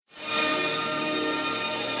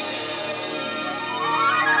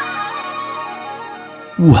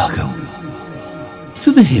Welcome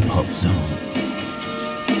to the Hip Hop Zone.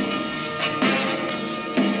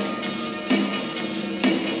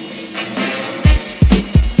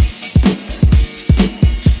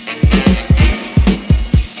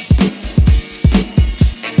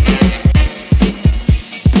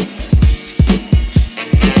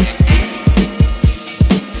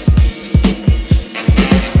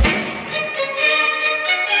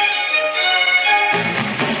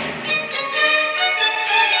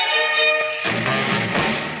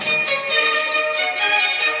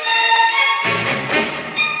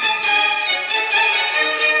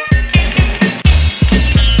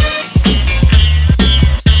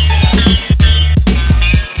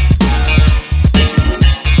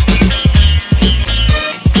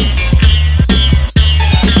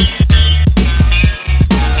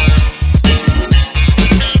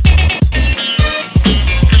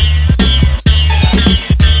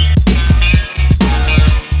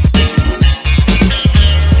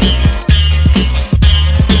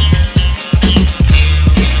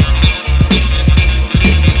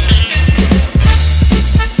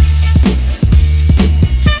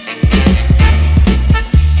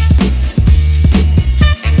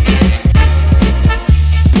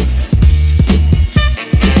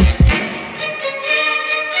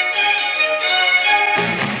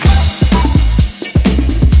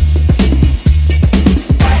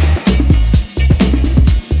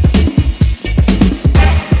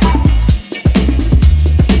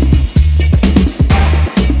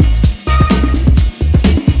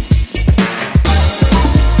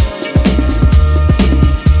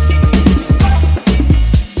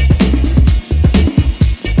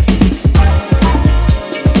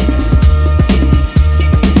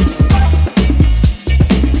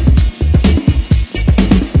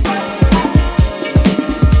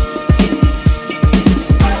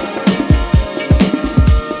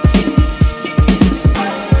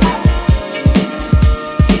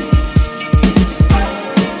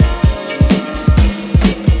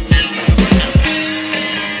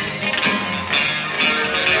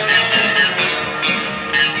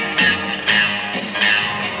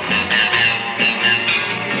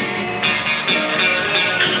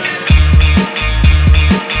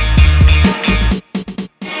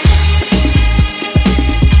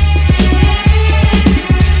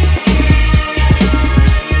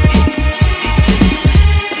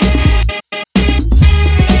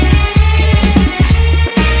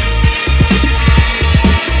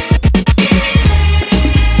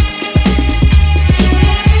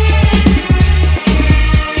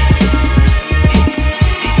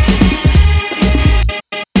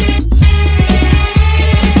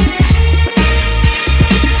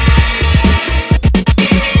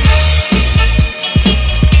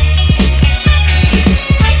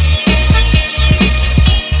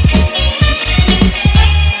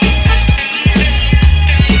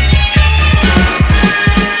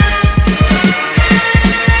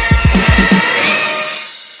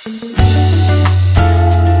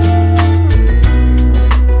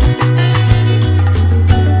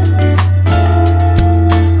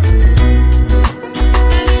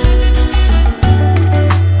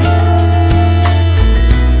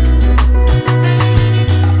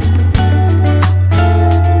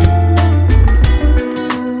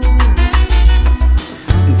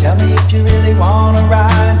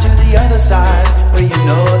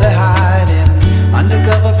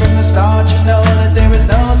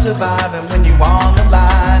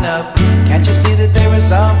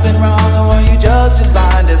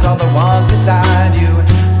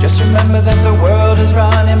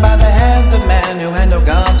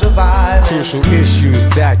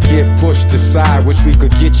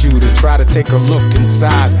 Take a look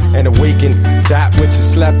inside and awaken that which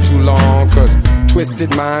has slept too long. Cause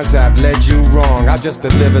twisted minds have led you wrong. I just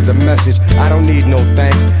deliver the message, I don't need no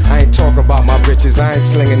thanks. I ain't talking about my riches, I ain't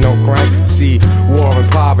slinging no crank. See, war and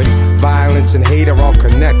poverty, violence and hate are all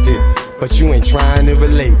connected, but you ain't trying to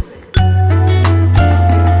relate.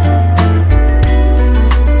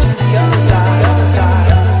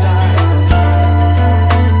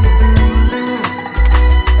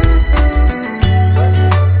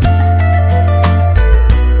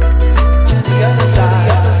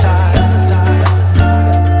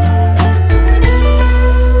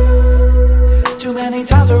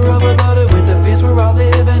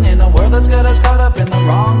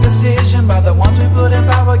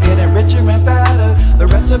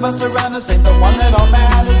 Of us around us ain't the one that all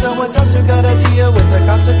matters. So it's us who gotta deal with the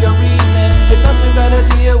cost of your reason. It's us who gotta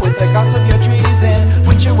deal with the cost of your treason.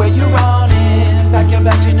 Which way you running? Pack your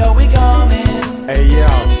bags, you know we coming. Hey yo,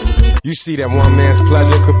 You see that one man's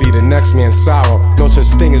pleasure could be the next man's sorrow. No such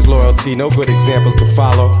thing as loyalty, no good examples to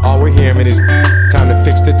follow. All we're hearing is time to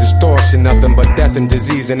fix the distortion. Nothing but death and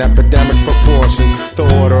disease in epidemic proportions. The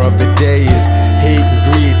order of the day is hate and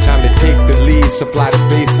greed. Time to take the lead, supply the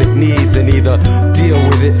basic needs, and either deal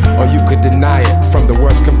with it or you could deny it. From the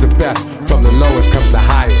worst comes the best, from the lowest comes the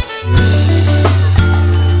highest.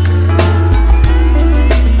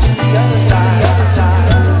 To the other side, other side.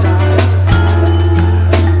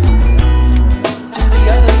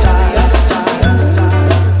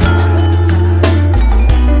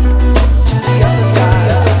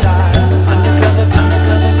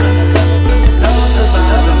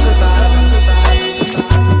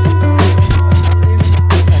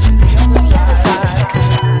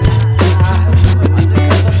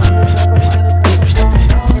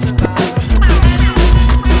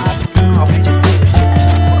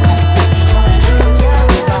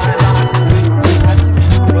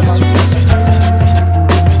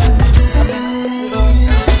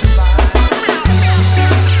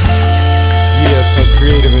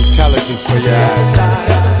 For your eyes,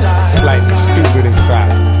 slightly stupid in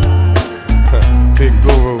fact. Big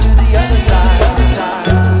guru. Get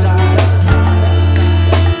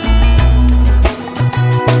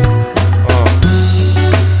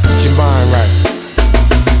your mind right.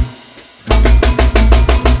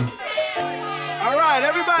 All right,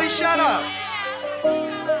 everybody, shut up.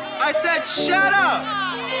 I said, shut up.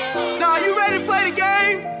 Now, are you ready to play the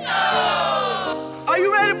game? No. Are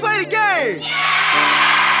you ready to play the game?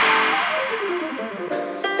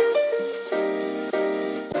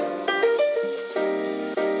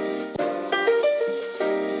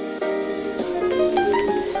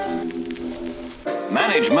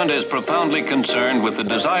 Management is profoundly concerned with the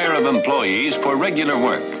desire of employees for regular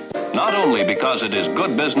work, not only because it is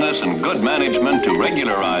good business and good management to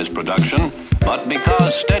regularize production, but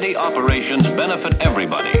because steady operations benefit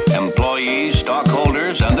everybody, employees,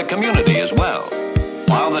 stockholders, and the community as well.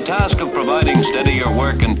 While the task of providing steadier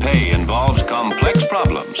work and pay involves complex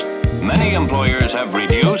problems, many employers have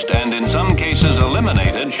reduced and in some cases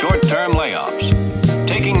eliminated short-term layoffs.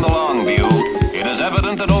 Taking the long view, it is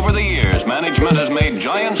evident that over the years, management has made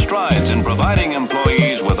giant strides in providing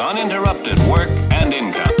employees with uninterrupted work and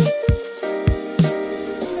income.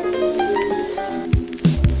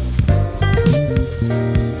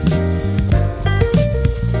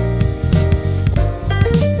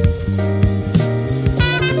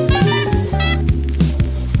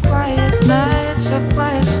 Quiet nights, a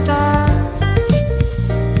quiet star,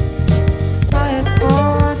 quiet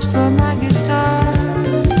chords for my guitar.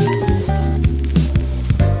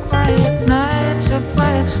 Quiet nights, a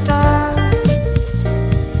quiet star.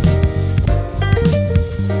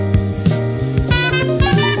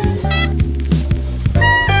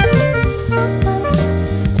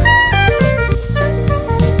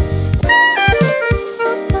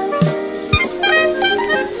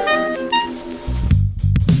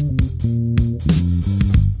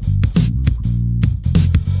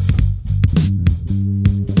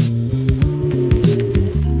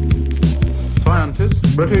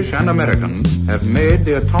 British and American have made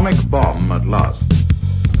the atomic bomb at last.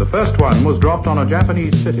 The first one was dropped on a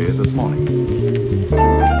Japanese city this morning.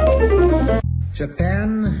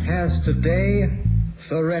 Japan has today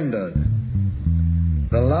surrendered.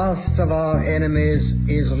 The last of our enemies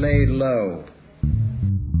is laid low.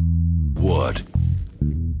 What?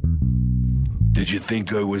 Did you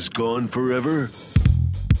think I was gone forever?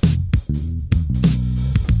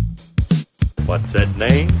 What's that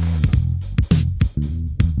name?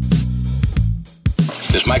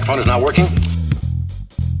 This microphone is not working?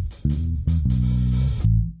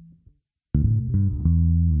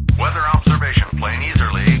 Weather observation plane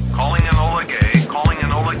easterly, calling Enola Gay, calling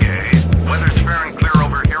Enola Gay. Weather's fair and clear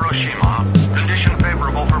over Hiroshima. Condition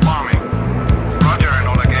favorable for bombing. Roger,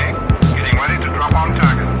 Enola Gay. Getting ready to drop on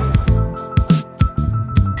target.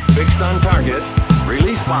 Fixed on target.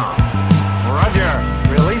 Release bomb. Roger.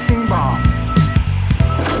 Releasing bomb.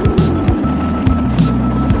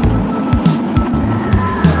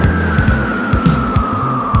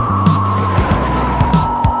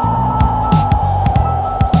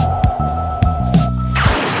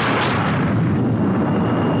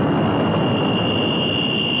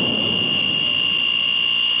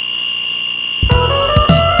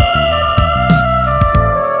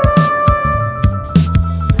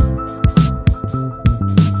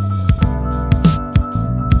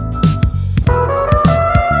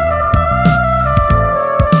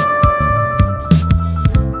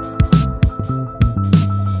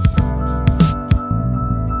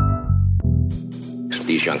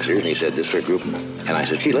 Youngsters, and he said, this for a group. And I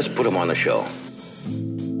said, gee, let's put them on the show.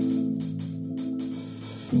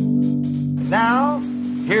 Now,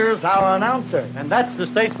 here's our announcer, and that's the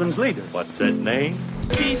statesman's leader. What's that name?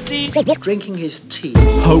 Drinking his tea.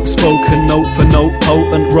 Hope spoken, note for note,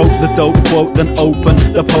 potent. Wrote the dope quote, then open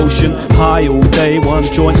the potion. High all day, one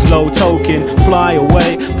joint, slow token. Fly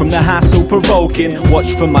away from the hassle provoking.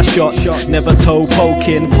 Watch for my shots, never toe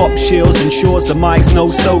poking. Pop shields and shores, the mic's no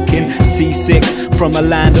soaking. Seasick from a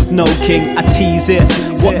land of no king. I tease it,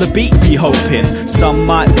 what the beat be hoping. Some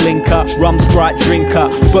might blinker, rum sprite drinker,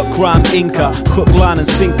 but crime inker. Hook, line and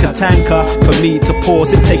sinker, tanker. For me to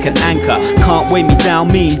pause it, take an anchor. Can't weigh me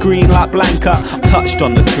down, mean green like Blanca. Touched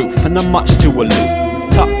on the truth and I'm much too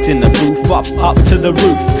aloof. Tucked in the booth, up to the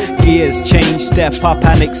roof. Gears change, step up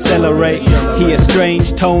and accelerate. Hear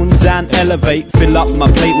strange tones and elevate. Fill up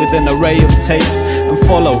my plate with an array of tastes and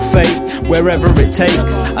follow fate wherever it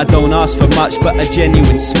takes. I don't ask for much but a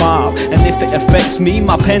genuine smile. And if it affects me,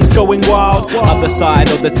 my pen's going wild. Other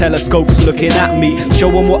side of the telescope's looking at me.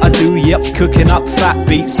 Show them what I do, yep, cooking up fat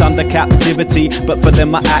beats under captivity. But for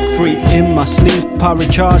them I act free. In my sleep I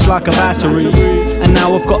recharge like a battery. And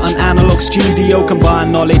now I've got an analog studio.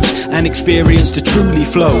 Combine knowledge and experience to truly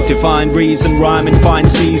flow. Divine reason, rhyming, fine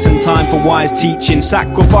season. Time for wise teaching.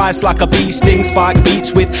 Sacrifice like a bee sting. Spike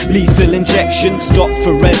beats with lethal injection. Stop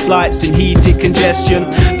for red lights and heated congestion.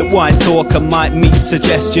 The wise talker might meet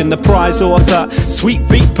suggestion. The prize author, sweet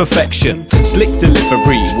beat perfection. Slick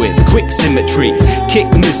delivery with quick symmetry.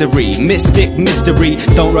 Kick misery, mystic mystery.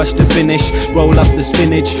 Don't rush to finish. Roll up the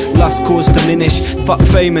spinach. Lust cause diminish. Fuck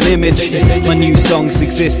fame and image. My new songs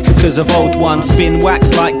exist cause of old ones. Spin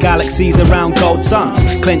wax like galaxies around gold suns.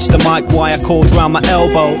 Clench the mic wire cord round my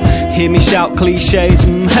elbow. Hear me shout cliches?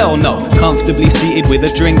 Hell no. Comfortably seated with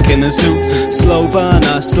a drink in a zoo. Slow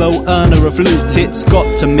burner, slow earner of loot. It's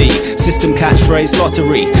got to me. System catchphrase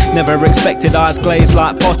lottery. Never expected eyes glazed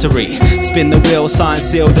like pottery. Spin the wheel, signed,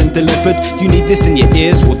 sealed and delivered. You need this in your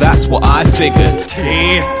ears? Well that's what I figured.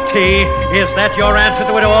 Tea? Is that your answer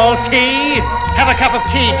to it all? Tea? Have a cup of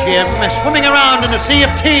tea, Jim. Swimming around in a sea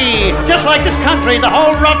of tea. Just like this country, the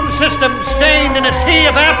whole rotten system stained in a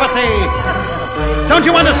sea of apathy. Don't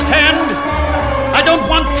you understand? I don't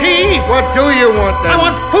want tea. What do you want then? I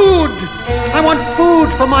want food. I want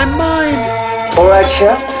food for my mind. All right,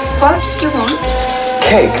 Chef. What do you want?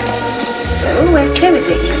 Cake. Oh, we're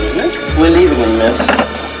closing in a minute. We're leaving in a minute.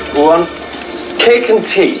 We want cake and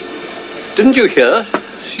tea. Didn't you hear?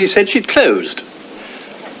 She said she'd closed.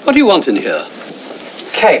 What do you want in here?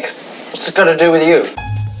 Cake. What's it got to do with you?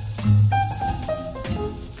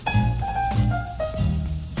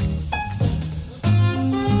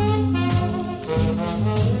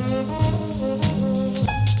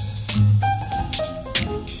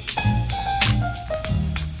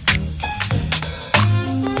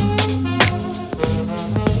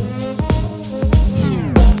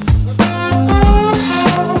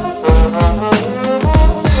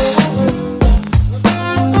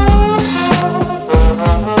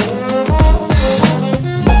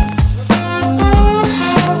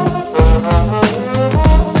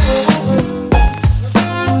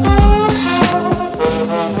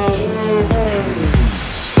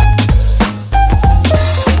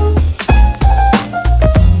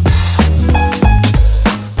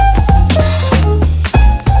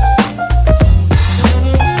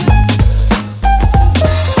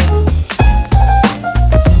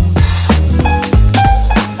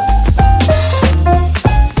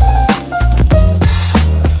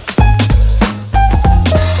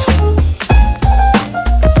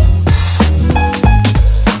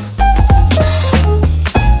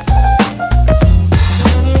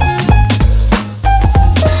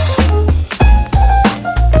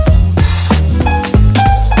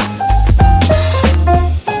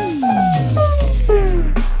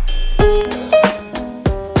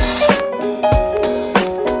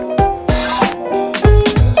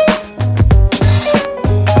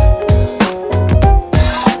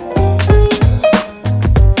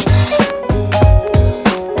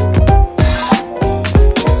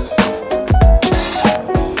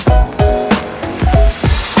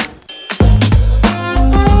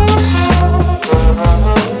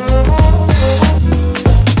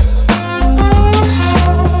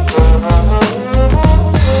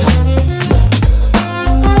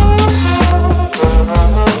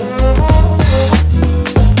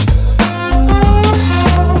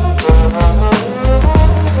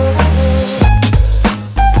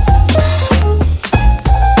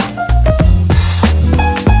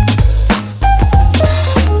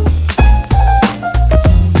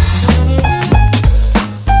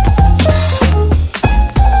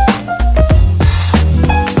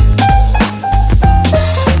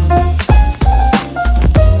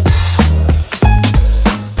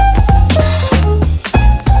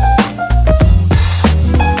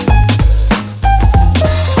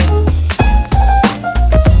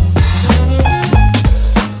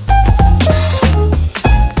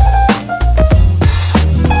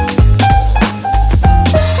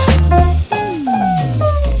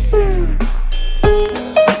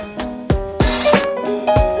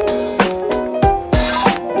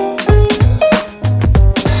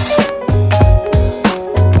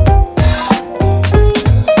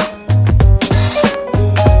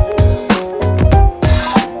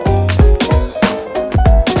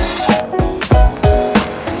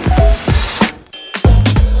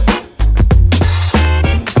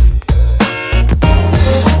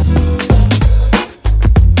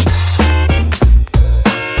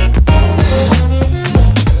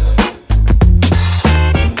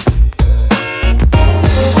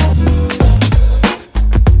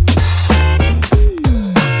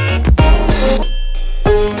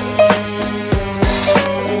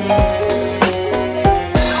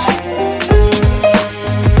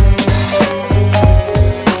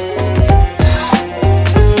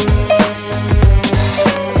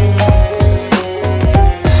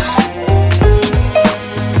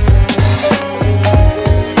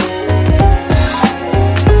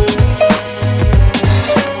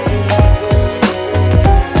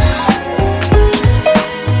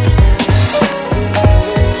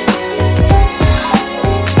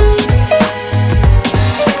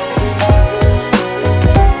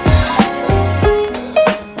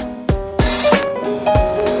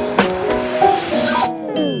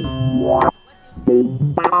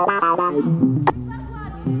 Yeah,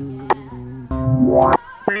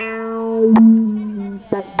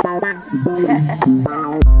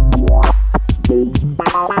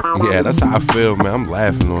 that's how I feel, man. I'm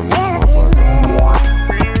laughing on these motherfuckers.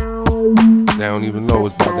 They don't even know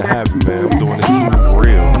what's about to happen, man. I'm doing it too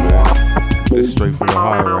real, man. It's straight from the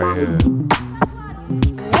heart right here.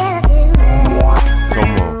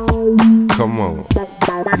 Come on.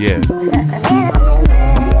 Yeah.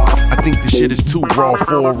 I think the shit is too raw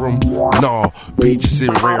for them. Nah, pages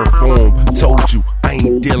in rare form. Told you, I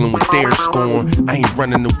ain't dealing with their scorn. I ain't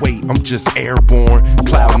running away, I'm just airborne.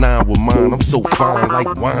 Cloud 9 with mine, I'm so fine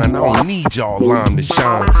like wine. I don't need y'all lime to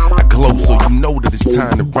shine. I glow so you know that it's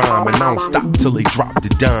time to rhyme. And I don't stop till they drop the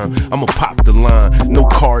dime. I'ma pop the line, no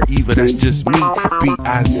car either, that's just me.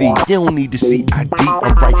 B-I-Z, you don't need to see ID.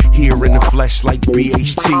 I'm right here in the flesh like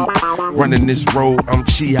BHT. Running this road, I'm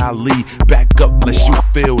Chi Ali. Back up, lest you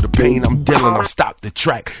feel the pain I'm dealing. I'll stop the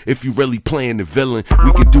track. If you really playing the villain,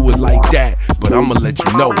 we can do it like that. But I'ma let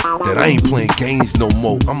you know that I ain't playing games no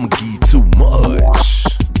more. I'ma give you too much.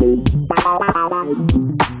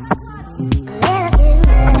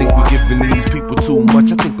 I think we're giving these people too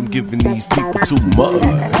much. I think I'm giving these people too much,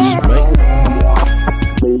 man.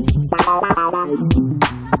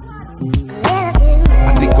 I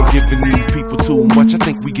think I'm giving these people too much. I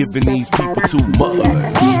think we giving these people too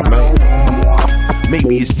much, man.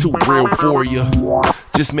 Maybe it's too real for you.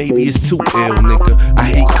 Just maybe it's too ill, nigga. I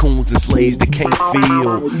hate coons and slaves that can't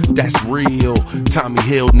feel. That's real. Tommy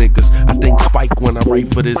Hill niggas. I think Spike when I write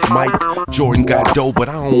for this mic. Jordan got dope, but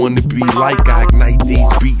I don't want to be like. I ignite these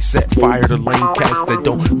beats, set fire to lame cats that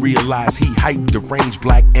don't realize he hyped the range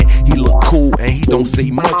black and he look cool and he don't say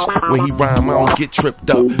much. When he rhyme, I don't get tripped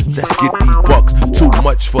up. Let's get these bucks. Too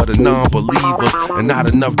much for the non-believers and not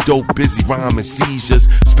enough dope, busy rhyming seizures.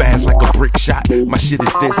 Spaz like a brick shot. My shit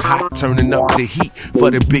is this hot, turning up the heat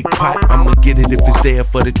for the big pot. I'ma get it if it's there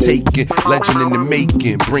for the taking. Legend in the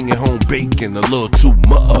making, bringing home bacon. A little too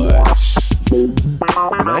much,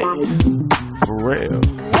 man, for real.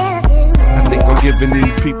 I think I'm giving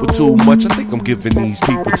these people too much. I think I'm giving these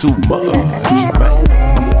people too much, man.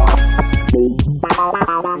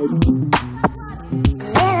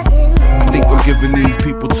 I think I'm giving these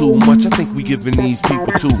people too much. I think we giving these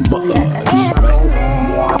people too much, man.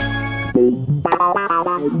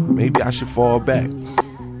 Maybe I should fall back.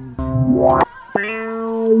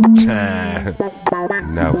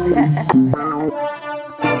 Never.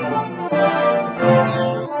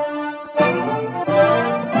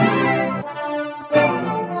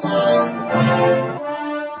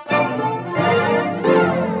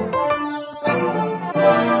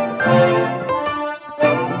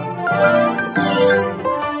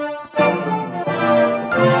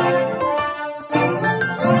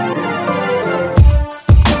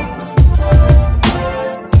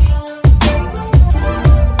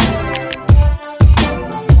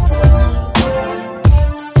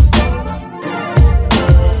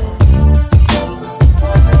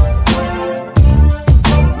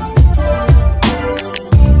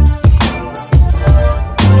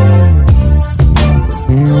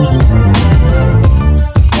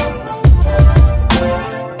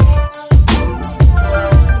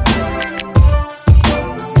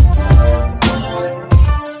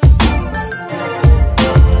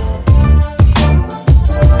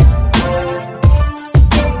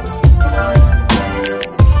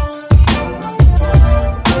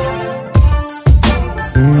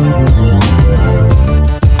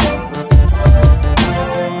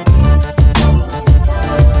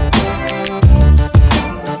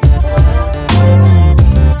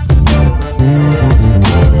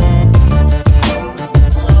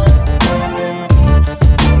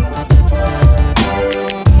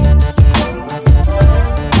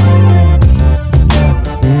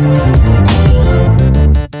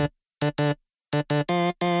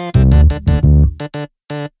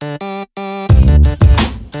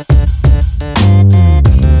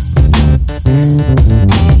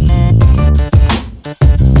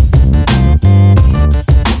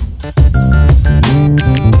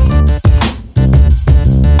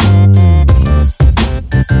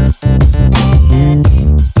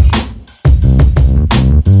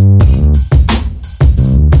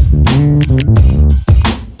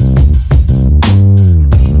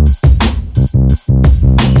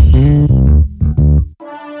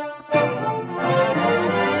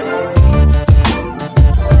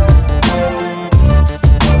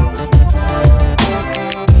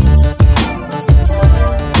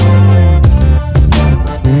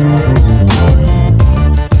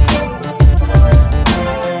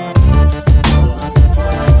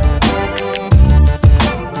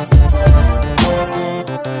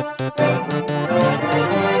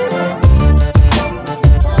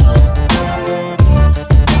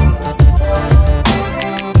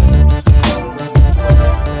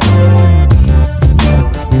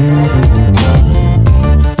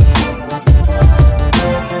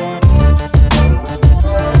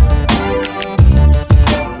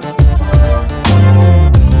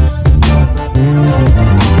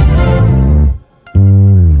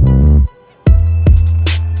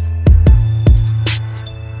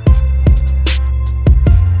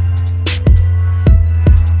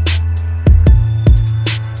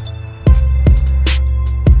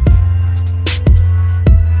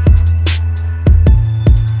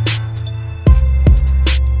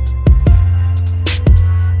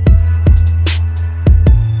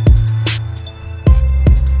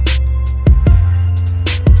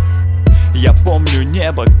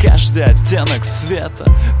 небо каждый оттенок света.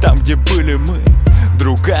 Там, где были мы,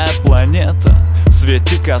 другая планета. В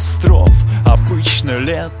свете костров, обычно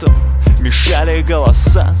летом, мешали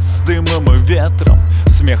голоса с дымом и ветром.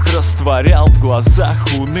 Смех растворял в глазах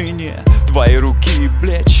уныние. Твои руки и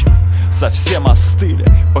плечи совсем остыли.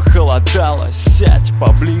 Похолодало, сядь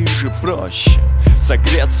поближе, проще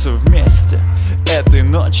согреться вместе этой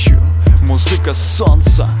ночью. Музыка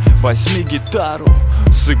солнца, возьми гитару,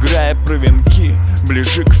 сыграй про венки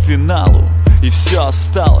ближе к финалу. И все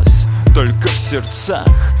осталось только в сердцах.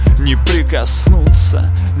 Не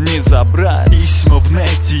прикоснуться, не забрать. Письма в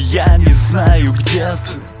нете, я не знаю, где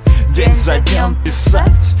ты. День за днем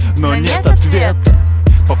писать, но нет ответа.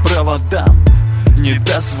 По проводам не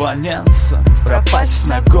дозвоняться. Пропасть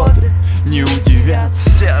на годы, не удивят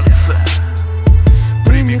сердце.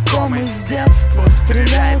 Прямиком из детства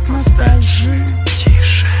стреляет ностальжи.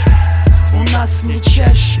 Тише. У нас не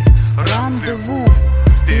чаще рандеву.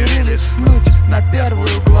 Перелистнуть на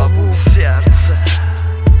первую главу. Сердце.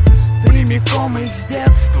 Прямиком из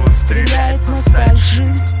детства стреляет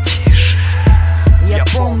ностальжи. Тише. Я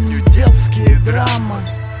помню детские драмы.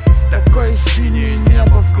 Такое синее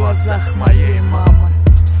небо в глазах моей мамы.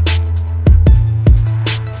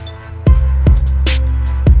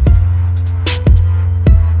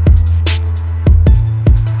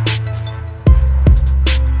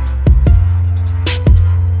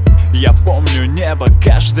 Я помню небо,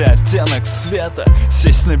 каждый оттенок света.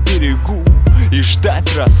 Сесть на берегу и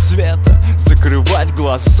ждать рассвета. Закрывать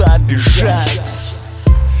глаза, бежать.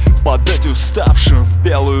 Падать уставшим в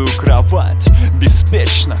белую кровать.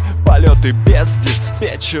 Беспечно полеты без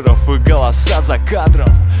диспетчеров. И голоса за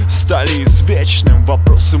кадром стали извечным.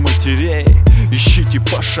 Вопросы матерей ищите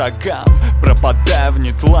по шагам. Пропадая в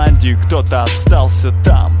Нетландии, кто-то остался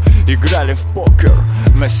там. Играли в покер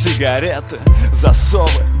на сигареты.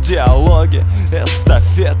 Засовы, диалоги,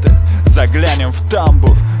 эстафеты. Заглянем в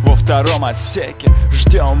тамбур во втором отсеке.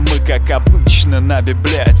 Ждем мы, как обычно, на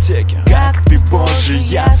библиотеке. Как ты, Боже,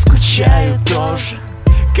 я скучаю тоже.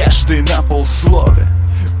 Каждый на полслове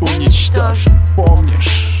уничтожен.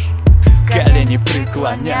 Помнишь, колени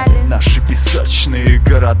преклоняли. Наши песочные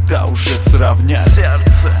города уже сравняли.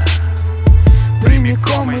 Сердце.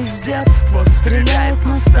 Прямиком из детства стреляет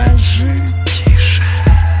ностальжи. Тише.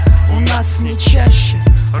 У нас не чаще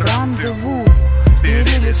рандеву.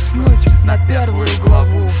 Перелистнуть на первую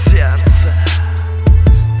главу. Сердце.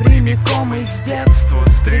 Прямиком из детства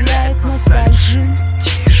стреляет ностальжи.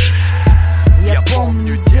 Тише. Я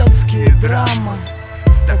помню детские драмы.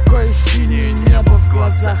 Такое синее небо в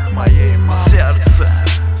глазах моей мамы. Сердце.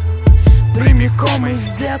 Прямиком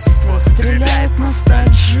из детства стреляет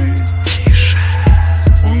ностальжи. Тише.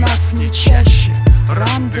 У нас не чаще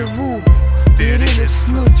рандеву.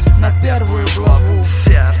 Перелистнуть на первую главу.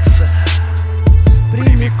 Сердце.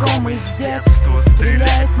 Прямиком из детства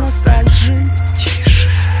стреляет ностальжи. Тише.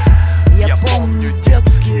 Я помню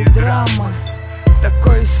детские драмы.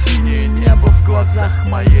 Такое синее небо в глазах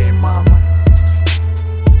моей мамы.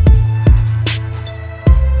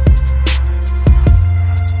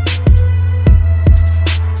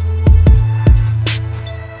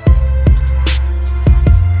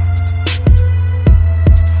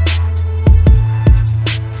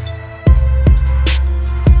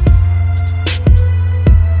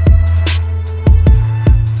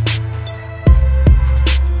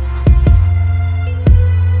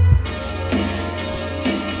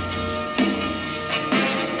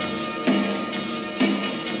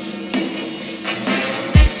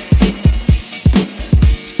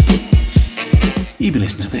 You've been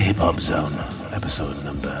listening to the Hip Hop Zone, episode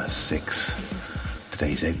number 6.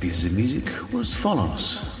 Today's H2Z music was as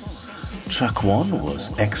follows. Track 1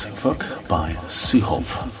 was Exx-Fuck by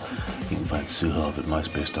Suhov. You can find Suhov at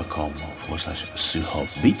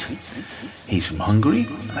myspace.com/SuhovBeat. He's from Hungary,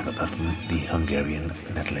 and I got that from the Hungarian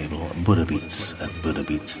net label Budabeats at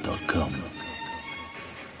Budabeats.com.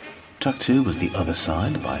 Track 2 was The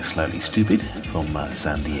Otherside by Slightly Stoopid from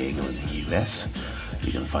San Diego in the US.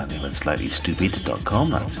 You can find them at slightlystoopid.com,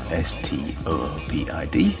 that's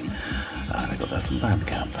STOOPID, and I got that from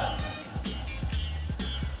Bandcamp.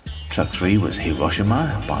 Track 3 was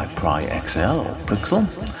Hiroshima by PriXL or PriXL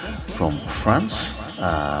from France.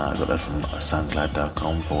 I got that from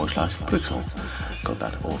soundcloud.com/PriXL. Got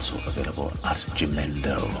that also available at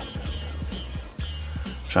Jamendo.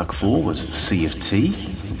 Track 4 was Sea of Tea,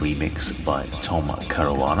 remix by Tom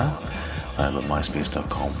Caruana. Found at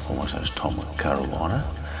myspace.com/Tom Caruana.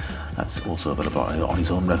 That's also available on his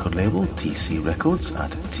own record label, TC Records,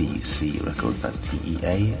 at TC Records, that's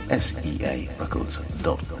TEASEA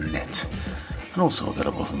Records.net. And also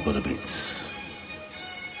available from Budabeats.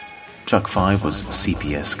 Track 5 was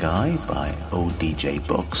Sepia Sky by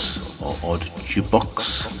Odjbox or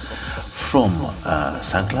Odjbox from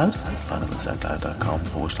SoundCloud. Find them at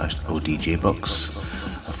soundcloud.com/ODJbox.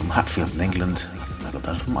 From Hatfield in England. I got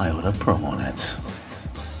that from IODAPromonet.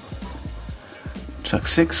 Track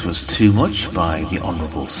 6 was Too Much by the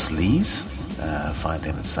Honourable Sleaze. Find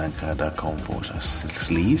him at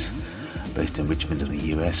soundcloud.com/Sleaze, based in Richmond in the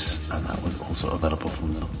US, and that was also available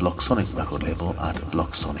from the Blocksonic record label at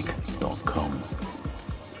blocksonic.com.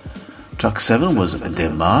 Track 7 was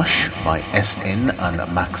Demarche by SN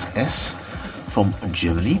and Max S from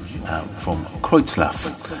Germany, from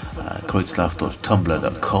Kreuzlaff.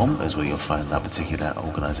 Kreuzlaff.tumblr.com is where you'll find that particular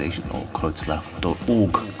organisation, or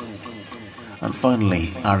kreuzlaff.org. And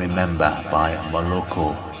finally, I Remember by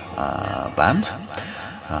Molokoband.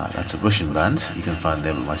 That's a Russian band. You can find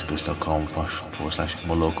them at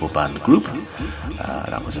myspace.com/Molokoband group.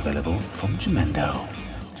 That was available from Jamendo.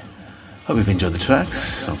 Hope you've enjoyed the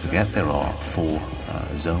tracks. Don't forget there are 4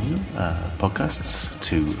 zone podcasts,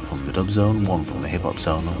 2 from the dub zone, 1 from the hip hop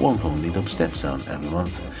zone, 1 from the dubstep zone every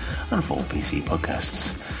month, and 4 PC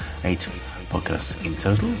podcasts. 8 podcasts in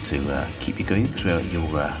total to keep you going throughout your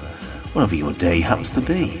whatever your day happens to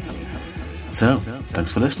be. So,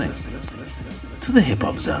 thanks for listening to the Hip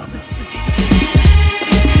Hop Zone.